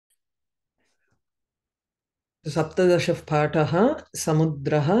Saptadasha Pataha,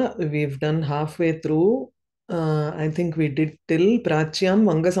 Samudraha, we've done halfway through. I think we did till Prachyam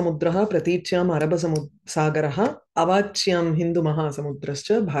Vangasamudraha, Pratichyam Sagaraha, Avachyam Hindu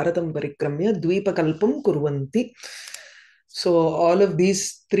Mahasamudrascha, Bharatam Parikramya, Dvipakalpam Kurvanti. So all of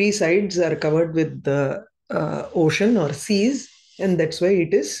these three sides are covered with the ocean or seas, and that's why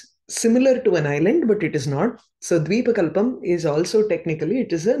it is similar to an island, but it is not. So Dvipakalpam is also technically,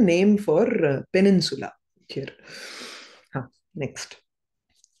 it is a name for peninsula here. Next.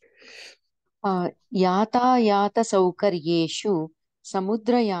 यातायातसौकर्येषु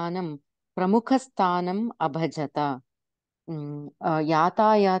समुद्रयानं प्रमुखस्थानम् अभजत.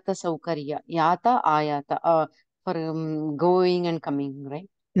 यातायातसौकर्य, याता आयाता, for going and coming, right?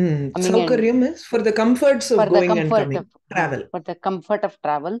 Coming Saukaryam is for the comforts of for the going and comfort coming, of travel. for the comfort of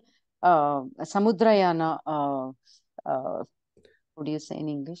travel. Samudrayana, what do you say in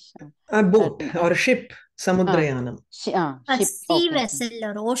English? A boat or ship, Samudrayanam. A Ship, sea okay. vessel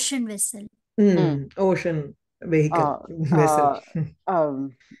or ocean vessel. Ocean vehicle, vessel.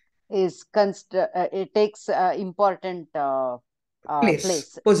 Is it takes important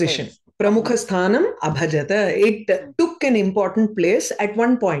place, position. Pramukha sthanam abhajata. It took an important place at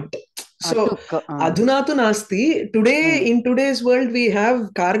one point. So, adhunatu nasti. Today, in today's world, we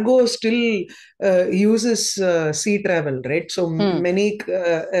have cargo still uses sea travel, right? So many,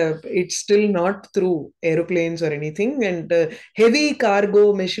 it's still not through aeroplanes or anything, and heavy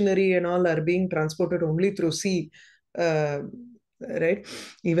cargo machinery and all are being transported only through sea, right?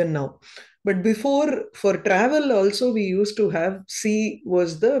 Even now. But before, for travel also, we used to have sea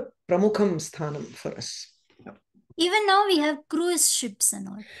was the pramukham sthanam for us. Even now we have cruise ships and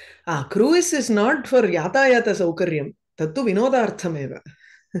all. Cruise is not for yatayata saukaryam. Tattu vinodarthameva.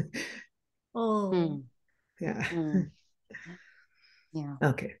 Oh. Yeah. Yeah.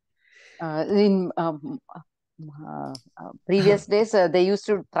 Okay. In previous days, they used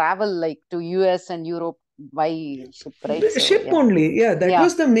to travel like to US and Europe by ship, right? So, ship only. Yeah, that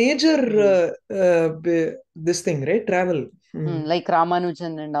was the major this thing, right? Travel. Like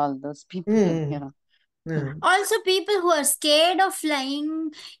Ramanujan and all those people. Yeah. Also, people who are scared of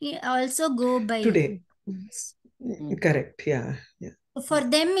flying also go by today. Correct. Yeah. For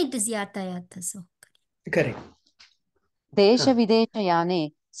them, it is yatayata. So correct.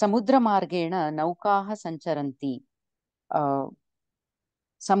 देशविदेशयाने समुद्रमार्गेण नौकाः सञ्चरन्ति.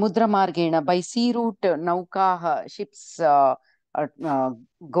 समुद्रमार्गेण by sea route नौकाः ships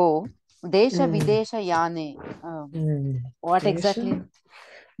go. देशविदेशयाने, what exactly?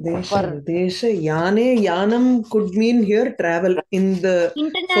 Desha Yane, Yanam could mean here travel in the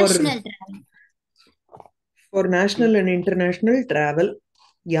international travel. For national and international travel.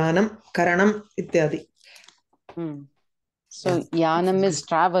 Yanam, Karanam, ityadi. So Yanam is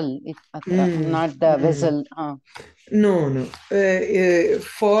travel, not the vessel. No.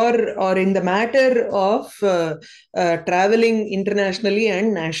 For or in the matter of traveling internationally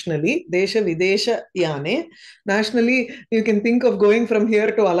and nationally, Desha Videsha Yane. Nationally, you can think of going from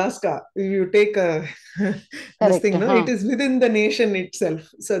here to Alaska. You take this thing, no? It is within the nation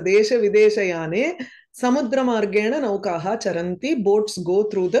itself. So Desha Videsha Yane, Samudra Margena Naukaha Charanti, boats go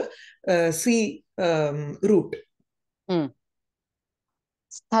through the sea route.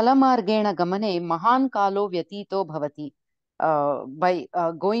 स्थलमार्गेण गमने महान् कालो व्यतीतो भवति. By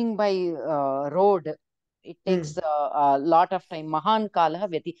going by road, it takes a lot of time. महान् कालः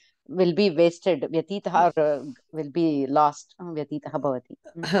will be wasted. व्यतीतः will be lost. व्यतीतः भवति.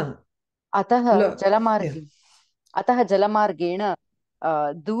 अतः जलमार्गेण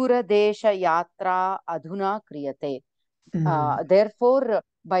दूरदेशयात्रा अधुना क्रियते. Therefore,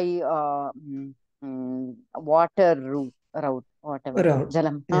 by water route, whatever,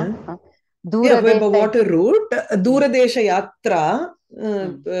 jalam. By water route, Duradesha Yatra,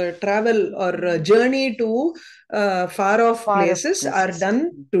 travel or journey to far off places are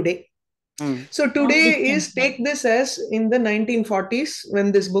done today. So today is, take this as in the 1940s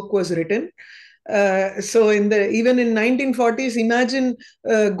when this book was written. So even in 1940s, imagine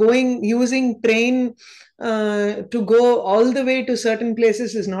using train to go all the way to certain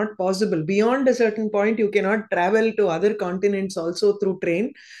places is not possible. Beyond a certain point, you cannot travel to other continents also through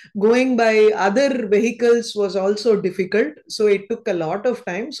train. Going by other vehicles was also difficult. So it took a lot of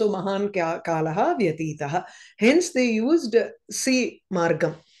time. So Mahan Kalaha Vyatitaha. Hence they used sea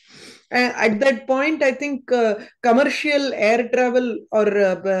margam. At that point, I think commercial air travel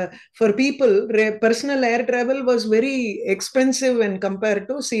or for people, personal air travel was very expensive when compared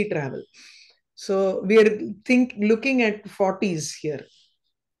to sea travel. So we are looking at 40s here.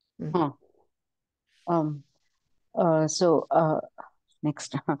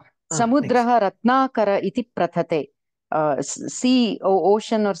 Next. Samudraha Ratnakara iti prathate. Sea,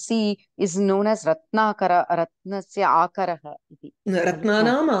 ocean or sea is known as Ratnakara, Ratnasya Akaraha iti.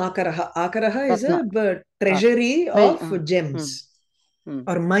 Ratnanam Akaraha. Akaraha is a treasury of gems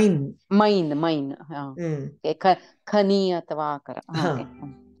or mine. Mine. Khani atava Akara.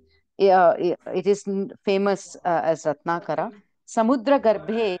 Okay. It is famous as Ratnakara. Samudra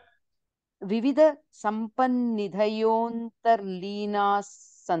Garbhe Vivida Sampannidhayontharleena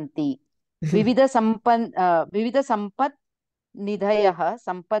Santi. Vivida Sampat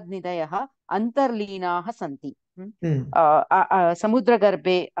Nidhayaha Antarleenaha Santi. Samudra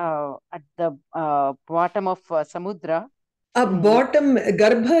Garbhe, at the bottom of Samudra. Bottom,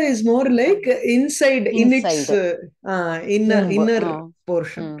 Garbha is more like inside. In its inner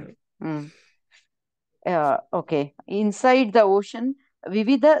portion. Okay. Inside the ocean,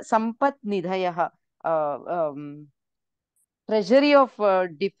 Vivida Sampat Nidhayaha. Treasury of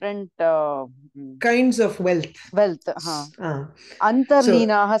different kinds of wealth.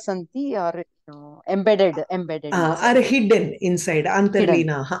 Antarleenaha Santi are embedded. Are hidden inside.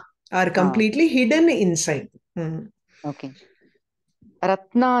 Antarleenaha are completely hidden inside. Okay.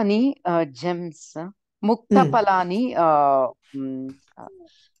 Ratnani, gems. Mukta Palani.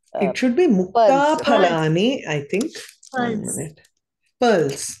 It should be Mukta Phalani, I think.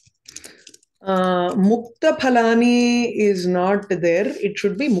 Pearls. Mukta Phalani is not there. It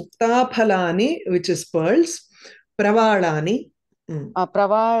should be Mukta Phalani, which is pearls. Pravalani.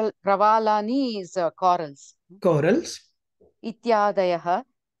 Pravalani is corals. Ityadayaha.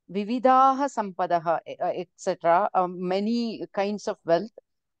 Vividaha Sampadaha, etc. Many kinds of wealth.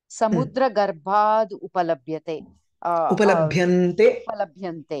 Samudra Garbhad Upalabhyate.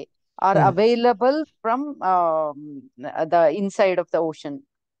 Upalabhyante are available from the inside of the ocean.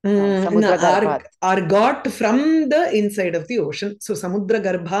 Samudra Garbhat. Are got from the inside of the ocean. So Samudra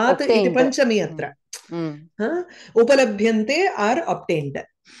Garbhat iti panchami atra. Upalabhyante are obtained.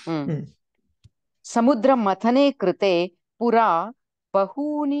 Samudra Mathane Krite Pura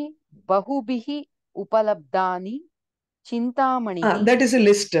Bahubihi Upalabdani Chintamani. That is a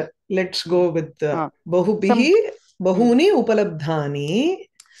list. Let's go with Bahuni Upalabdhani.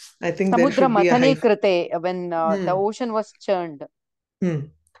 I think there should be a Mathane Krite, when the ocean was churned.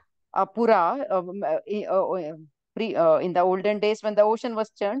 Pura, in the olden days when the ocean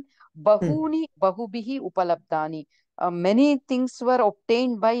was churned, Bahubihi Upalabdani. Many things were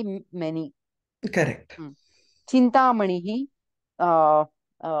obtained by many. Correct. Chintamanihi.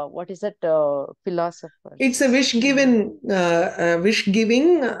 What is that philosopher? It's a wish-giving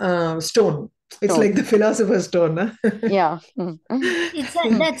stone. It's like the philosopher's stone. Huh? Yeah. It's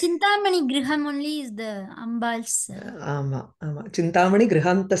the Chintamani Griham only is the Ambal's. Ama. Chintamani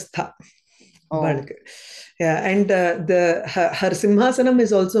Grihantastha. Yeah, and her Simhasanam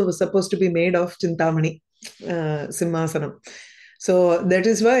is also supposed to be made of Chintamani Simhasanam. So that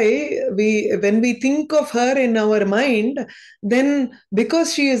is why when we think of her in our mind, then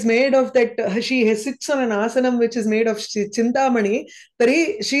because she is made of that, she sits on an asanam which is made of Chintamani,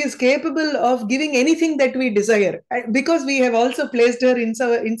 she is capable of giving anything that we desire, because we have also placed her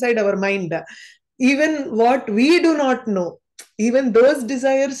inside our mind. Even what we do not know, even those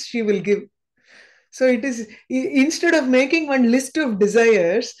desires she will give. So it is, instead of making one list of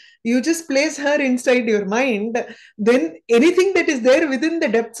desires, you just place her inside your mind, then anything that is there within the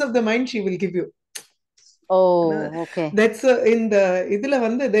depths of the mind, she will give you. Oh, okay. That's in the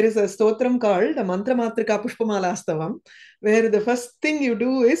Idila there is a stotram called Mantra Matrika Pushpamalastavam, where the first thing you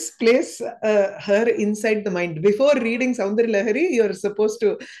do is place her inside the mind. Before reading Saundari Lahari, you're supposed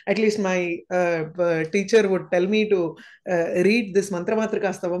to, at least my teacher would tell me to read this Mantra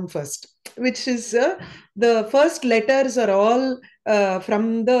Matrika Stavam first, which is the first letters are all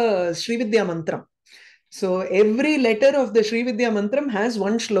from the Srividya Mantram. So every letter of the Srividya Mantram has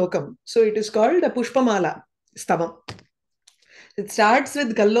one shlokam. So it is called a Pushpamala Stavam. It starts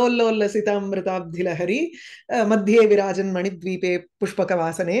with Kallollolla Sitamritabdhi Lahari, Madhye Virajan Manidvipe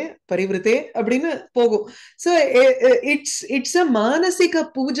Pushpakavasane, Parivrite, Abdina Pogo. So it's a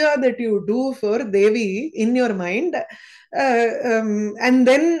Manasika puja that you do for Devi in your mind. And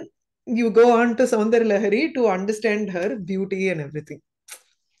then you go on to Saundar Lahari to understand her beauty and everything.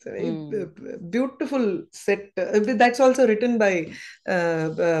 Beautiful set. That's also written by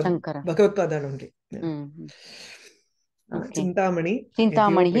Bhagavad only. Chintamani.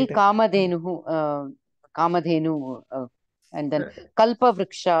 Chintamani, Kamadhenu, and then Kalpa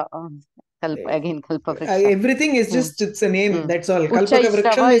Vriksha. Kalpa Vriksha. Everything is just, it's a name, that's all. Kalpaka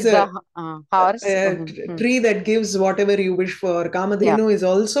Vriksham is a horse. Tree that gives whatever you wish for. Kamadhenu is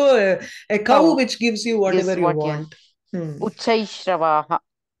also a cow which gives you whatever you want. Uchchaishravaha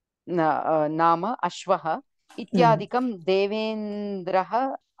nama ashvaha ityadikam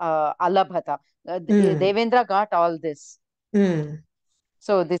Devendraha alabhata. Devendra got all this.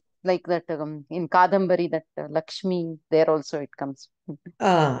 So this like that in Kadambari, that Lakshmi, there also it comes.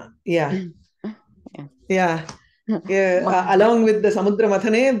 Yeah. Along with the Samudra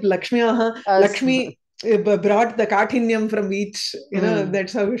Mathane, Lakshmi brought the Kathinyam from each,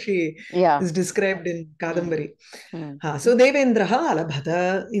 that's how she is described in Kadambari. So Devendraha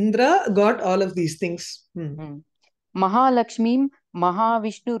Alabhata, Indra got all of these things. Mahalakshmi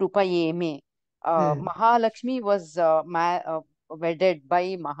Mahavishnu Rupayeme. Mahalakshmi was wedded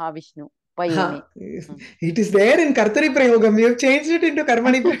by Mahavishnu. It is there in Kartari Prayogam. You have changed it into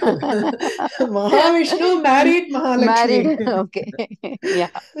Karmani Prayogam. Mahavishnu married Mahalakshmi. Married, okay. Yeah.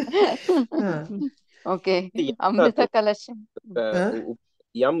 Okay. Amrita Kalasham.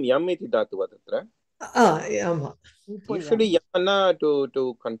 Yam iti dhatu tatra. Yama. Usually yamana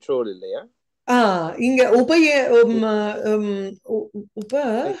to control illaya. Inga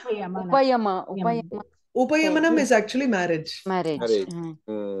Upayamanam is actually marriage.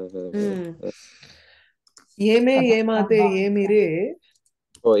 Yeme yemate yemire.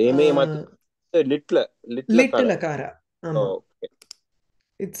 Oh, yeme yemate Littlakara. Okay.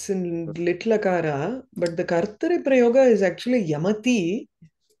 It's in Littlakara, but the Kartari Prayoga is actually Yamati,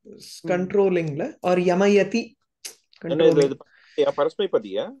 controlling, or Yamayati, controlling.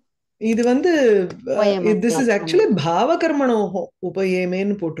 This is actually Bhava Karmanoho,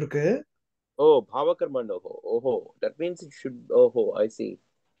 Upayemenu potrukku. Oh, Bhava Karmanoho. Oh, that means it should. Oh, I see.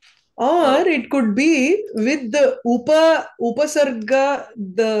 Or it could be with the Upasarga,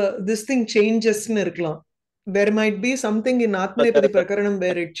 this thing changes. There might be something in Atmanepadi Prakaranam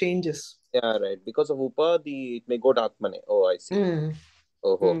where it changes. Yeah, right. Because of Upa, it may go to Atmane. Oh, I see.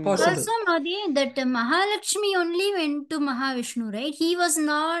 Possible. Also, Modi, that Mahalakshmi only went to Mahavishnu, right? He was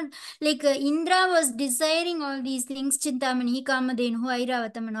not like Indra was desiring all these things, Chintamani, Kamadenu,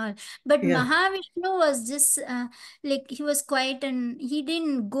 Airavatam and all. But Mahavishnu was just like he was quiet and he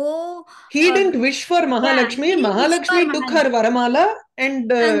didn't go. He didn't wish for Mahalakshmi. Mahalakshmi took her Varamala and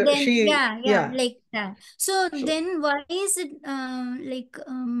then, she. Like that. So then why is it like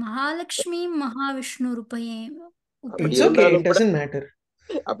Mahalakshmi, Mahavishnu Rupaye? It's okay, it doesn't matter.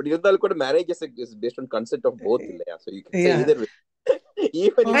 Marriage is based on consent of both. So you can say either way.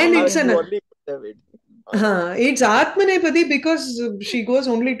 Even if it's it's Atmanepadi because she goes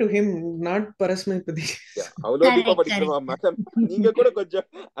only to him, not Parasmepadi.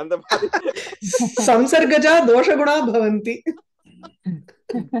 Samsargaja doshaguna bhavanti.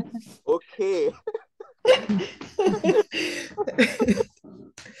 Okay.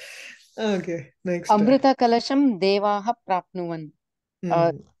 Okay, next. Amrita Kalasham Devaha Prapnuvan.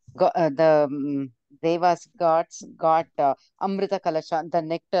 The Devas gods got Amrita Kalasha, the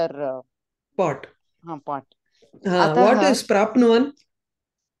nectar pot. Pot. What is Prapnuvan?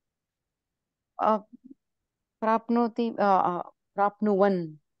 Prapnoti,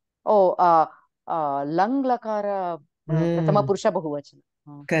 Prapnuvan. Oh, Lang Lakara Pratama Purusha Bahuvachana.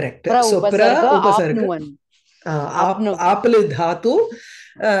 Correct. So Upasarga. Apali dhatu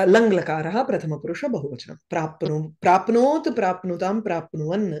Langlakaraha Prathama Purusha Bahuvachanam. Prapnot, Prapnutam,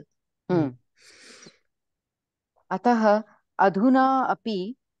 Prapnuvan. Atah adhuna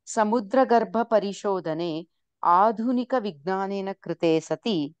api samudragarbha parishodhane adhunika vignanena krite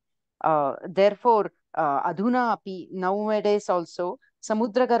sati. Therefore, adhuna api, nowadays also,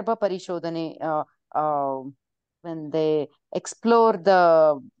 samudragarbha parishodhane, when they explore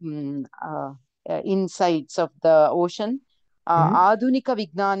the insides of the ocean, adhunika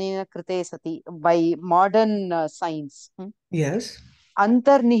vignanena krite sati, by modern science. Yes.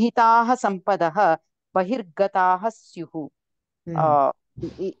 Antarnihitaha sampadaha bahirgataha syuhu.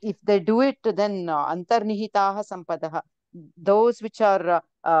 If they do it, then antarnihitaha sampadaha, those which are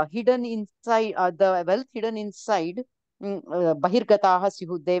hidden inside, the wealth hidden inside, bahirgataha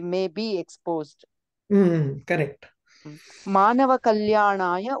syuhu, they may be exposed. Correct. Manava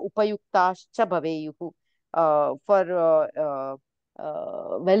kalyanaya upayuktascha bhaveyuhu. For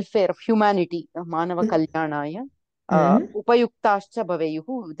welfare of humanity, manava kalyanaya upayuktascha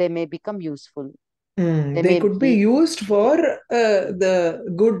bhaveyuhu, they may become useful. They could be used for the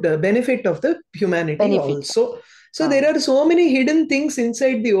good benefit of the humanity also. So there are so many hidden things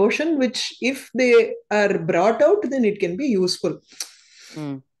inside the ocean which, if they are brought out, then it can be useful.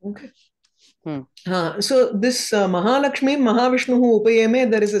 Okay. So this Mahalakshmi, Mahavishnu Upayeme,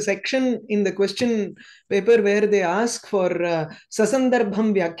 there is a section in the question paper where they ask for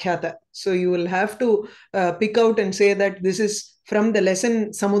Sasandarbham Vyakhyata. So you will have to pick out and say that this is from the lesson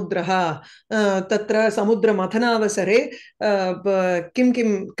Samudraha, Tatra Samudra Mathanavasare, Kim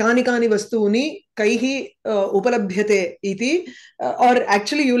Kani Kani Vastuni, Kaihi Upalabhyate iti, or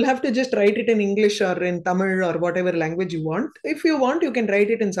actually you'll have to just write it in English or in Tamil or whatever language you want. If you want, you can write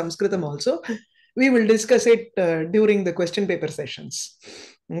it in Sanskritam also. We will discuss it during the question paper sessions.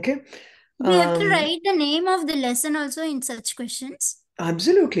 Okay. We have to write the name of the lesson also in such questions.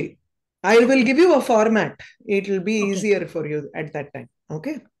 Absolutely. I will give you a format. It will be easier for you at that time.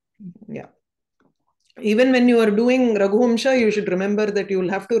 Okay. Yeah. Even when you are doing Raghuvamsha, you should remember that you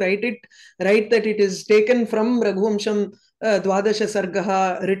will have to write that it is taken from Raghuvamsham Dwadasha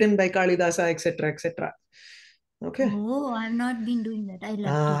Sargaha, written by Kalidasa, etc., etc. Okay. Oh, I've not been doing that. I'll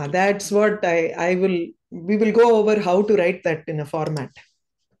update it. That's what we will go over how to write that in a format.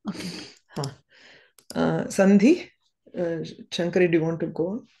 Okay. Sandhi, Shankari, do you want to go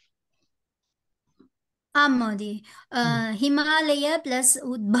on? Modi. Himalaya plus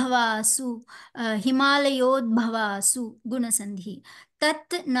Udbhavasu, Himalayodbhavasu, Gunasandhi. Tat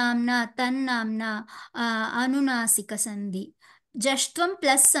namna, tan namna, Anunasika sandhi. Jashtvam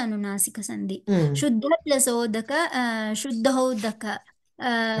plus Anunasika sandhi. Shuddha plus Odaka, Shuddhodaka.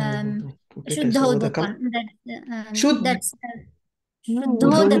 Shuddhodakam. That's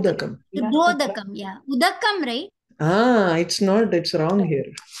Shuddhodakam. Shuddhodakam, yeah. Udakam, right? It's not, it's wrong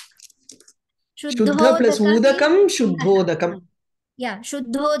here. Shuddha plus Udakam, Shuddhodakam. Yeah,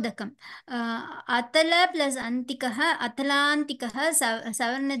 Shuddhodakam. Atala plus Antikaha, Atalantikah,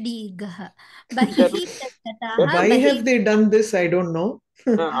 Savarnadirgaha. Bahihi plus Gataha. Why have they done this? I don't know.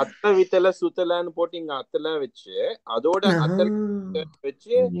 Atala Vitala Sutala and putting Atala which Adoda Atala which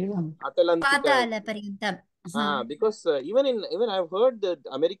Atalantika. Patala Parintam. Because even I've heard that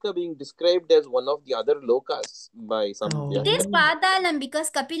America being described as one of the other lokas by some. It is Patalam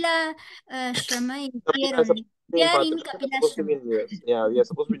because Kapila Shrama is here only. We are in Kapila Shrama. Yeah, we are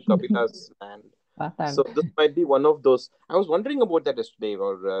supposed to be in Kapila's land. So this might be one of those. I was wondering about that yesterday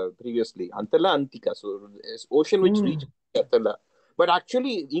or previously. Antala Antika. So ocean which reaches Antala. But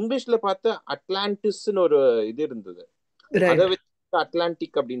actually, English la paatha Atlantis or idu irundhudu. Adha which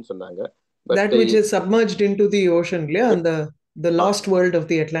Atlantic அப்படினு சொன்னாங்க. That which is submerged into the ocean, and the lost world of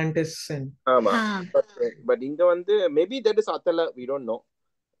the Atlantis. And but inga vandu maybe that is Atala, we don't know.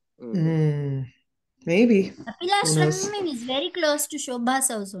 Maybe. Kapilashram is very close to Shobha's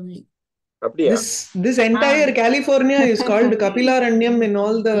house only. This entire California is called Kapilaranyam in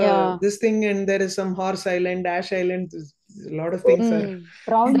all the this thing, and there is some Horse Island, Ash Island. A lot of things are.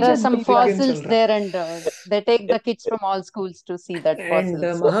 There are some fossils there, and they take the kids from all schools to see that fossils.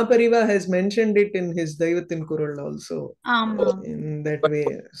 And Mahapariva has mentioned it in his Daivathin Kural also. In that way.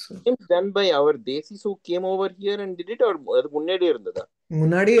 So. It's done by our Desis who came over here and did it, or Munadi irundada?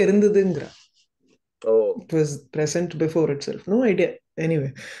 Munadi irundadungra. Oh. It was present before itself. No idea.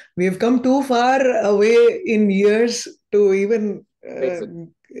 Anyway, we have come too far away in years to even,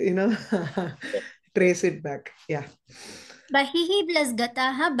 trace it back. Yeah. Bahihi plus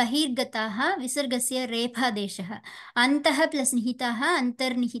Gataha, Bahir Gataha, Visargasya Repha Deshaha. Antaha plus Nihitaha,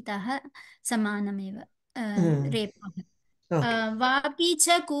 Antarnihitaha, Samanameva. Repha. Vapi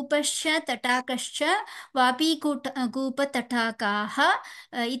cha Kupascha Tatakascha, Vapi Kupa Tatakaha,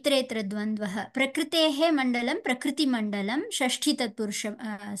 Itretra Dvandvaha. Prakritehe Mandalam, Prakriti Mandalam, Shashti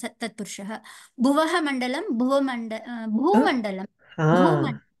Tatpurushaha. Bhuvaha Mandalam, Bhumandalam.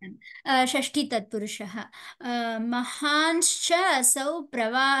 Shashti Tatpurushaha. Mahanscha Asau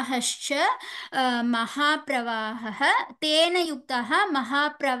Pravahascha Mahapravaha Tena Yuktaha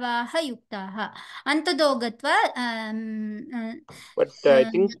Mahapravaha Yuktaha Antadogatva. But I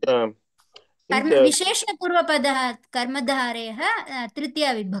think Visheshna Purvapada Karmadhareha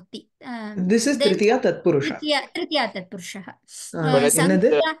Tritiya Vibhakti. This is Tritiya Tatpurusha. Tritiya Tatpurushaha.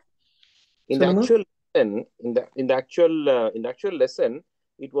 In the actual lesson, in the actual lesson,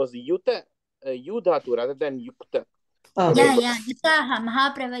 it was Yuta Yudhatu rather than Yukta. Yeah. Yutaha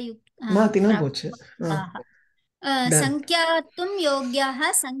Mahaprava Yukta. Sankyatum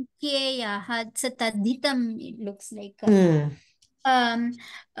Yogyaha Sankyeyaha. It's a Tadhitam, it looks like.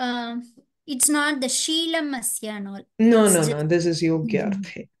 It's not the Sheelam Asya and all. No. This is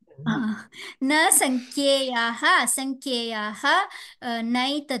Yogyarthe. Na Sankyeyaha Sankyeyaha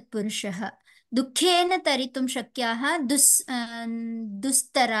Nai Tatpurushaha. Dukhena taritum shakyaha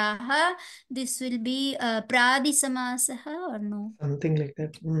dustaraha. This will be pradisamasaha or no? Something like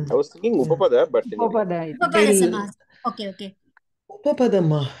that. I was thinking Upapada, but Upapada samasa. Okay.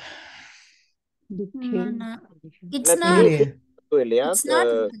 Upapadama. It's not. It's not.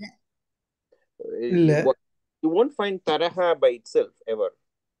 You won't find taraha by itself ever.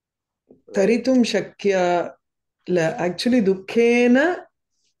 Taritum shakya. இல்ல actually துக்கேன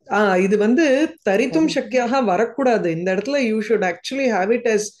இது வந்து தரித்தும் சக்கியாக வரக்கூடாது இந்த இடத்துல. You should actually have it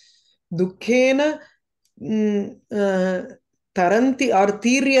as துக்கேன தரந்தி R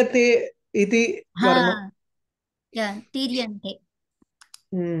தீரியத்தே இது வரணும். தீரியந்தே.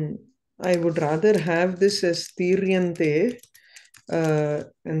 I would rather have this as தீரியந்தே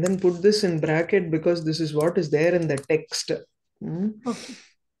and then put this in bracket because this is what is there in the text. Okay.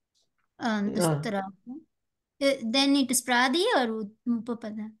 Then it is pradi or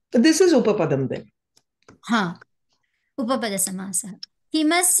upapada? This is upapadam then. Upapada samasah.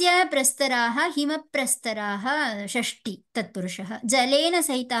 हिमस्य प्रस्तराः हिमप्रस्तराः षष्टि तत्पुरुषः जलेन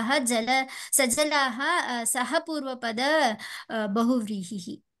सहिताः जल सजलाः सह पूर्वपद बहुव्रीहिः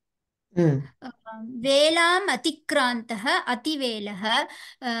वेलाम् अतिक्रान्तः अतिवेलः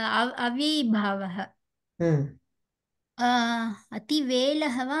अविभावः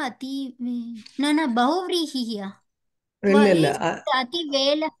अतिवेलः वा अति न बहुव्रीहिः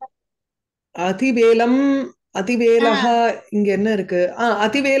अतिवेलः அதிவேலம் அதிவேலஹா இங்க என்ன இருக்கு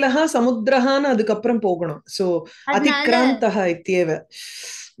அதிவேலஹா சமுத்திரஹான்னு அதுக்கப்புறம் போகணும். So அதிக்ராந்தஹ இத்யேவ.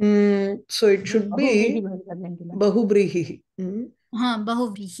 So it should be பஹுப்ரீஹி.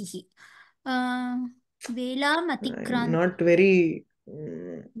 பஹுவ்ரீஹி. வேலாம் அதிக்ராந்த் not very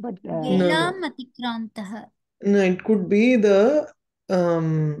but வேலாம் அதிக்ராந்தஹ. No, it could be the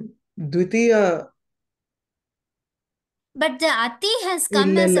dvitiya. But the ati has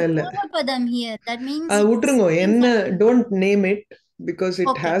come as a purvapadam here. That means utringo enna don't name it because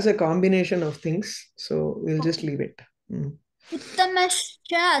it has a combination of things, so we'll just leave it.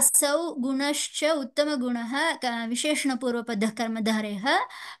 उत्तमश्च असौ गुणश्च उत्तमगुणः विशेषणपूर्वपदः कर्मधारयः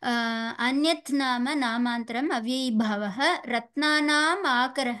अन्यत् नाम नामान्तरम् अव्ययीभावः रत्नानाम्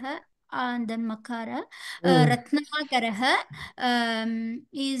आकरः then makara ratnakarah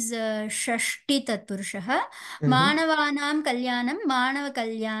is षष्टि तत्पुरुषः मानवानां कल्याणं मानव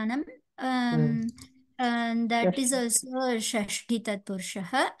कल्याणं that is also षष्टि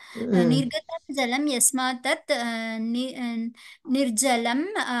तत्पुरुषः निर्गतं जलं यस्मात् तत् निर्जलम्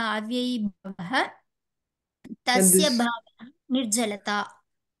अव्ययीभावः तस्य भावः निर्जलता.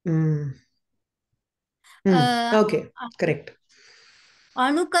 Okay, correct.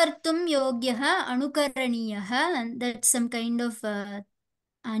 अनुकर्तुं योग्यः अनुकरणीयः, that's some kind of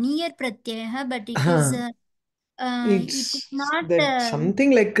aniyar pratyayah, but it is it's not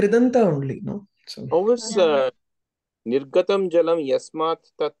something like kridanta only, no? So always nirgatam jalam yasmat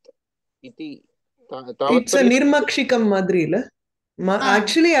tat iti it's a nirmakshikam madri la.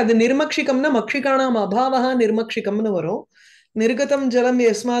 Actually அது நிர்மக்ஷிகம்னா மக்ஷிகானாம் அபாவஹ நிர்மக்ஷிகம்னு வரும். நிர்கதம் ஜலம்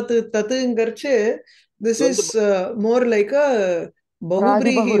யஸ்மாத் தத்துங்கர்ச்சு this is more like a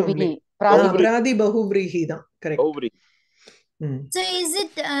bahuvrihi only. Pradi bahuvrihi da, correct. So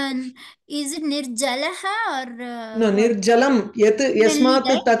is it nirjalaha or no nirjalam yat yasmat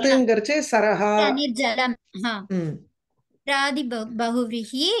tatungarche saraha nirjalam pradi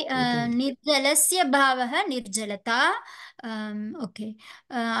bahuvrihi nirjalasya bhavah nirjalata. Okay.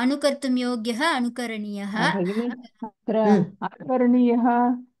 Anukartum yogyah anukaraniyah.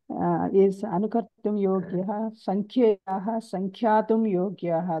 Anukaraniyah is anukartum yogyah sankhyaah sankhyatum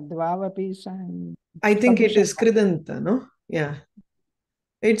yogyah dvavapi. I think it is kridanta, no? Yeah.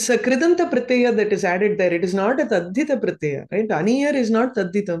 It's a kridanta pratyaya that is added there. It is not a taddhita pratyaya, right? Aniyar is not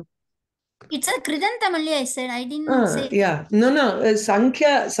taddhitam. It's a kridantam only, I said. I didn't say. Yeah. No.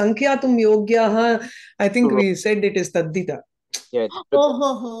 Sankhyatum yogyaha, I think we said it is taddhita. Yeah.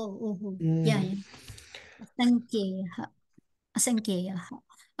 Yeah. Sankhyaah.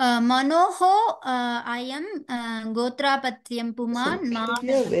 Manoho ayam gotrapatyam puman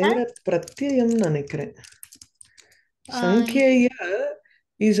vera pratyayam nanikkren. Sankhya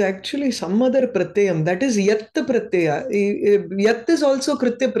is actually some other pratyayam. That is yat pratyaya. Yat is also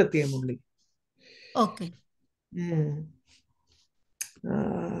kritya pratyayam only. Okay.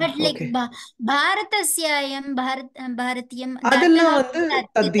 But like bharatasyayam bharatiyam adella vandu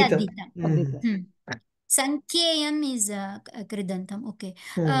taddhitam. Sankheyam is kridantam. Okay.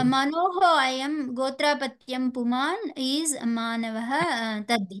 Manoho ayam gotrapatyam puman is manavah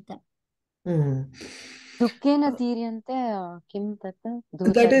taddhita. Dukkena tiriyante kim tat?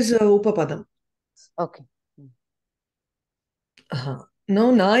 That is upapadam. Okay. Now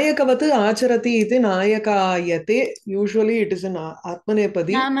nayakavat acharati iti nayakayate. Usually it is an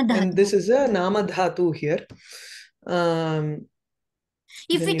atmanepadi and this is a namadhatu here.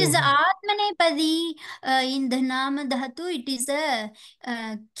 If it is atmanepadi in the namadhatu, it is a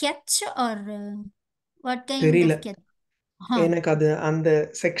kyach or what kind of kyach? எனக்கு அது அந்த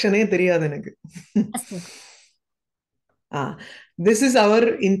செக்ஷனே தெரியாது எனக்கு. This is our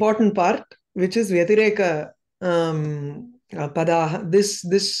important part, which is vyatireka Padaha.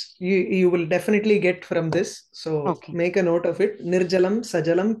 This you will definitely get from this. So make a note of it. Nirjalam,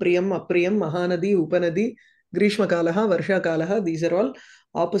 Sajalam, Priyam, Apriyam, Mahanadi, Upanadi, Grishma Kalaha, Varsha Kalaha. These are all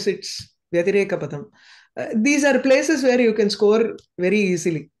opposites. Vyatireka Padam. These are places where you can score very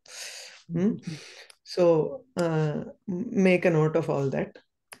easily. So make a note of all that.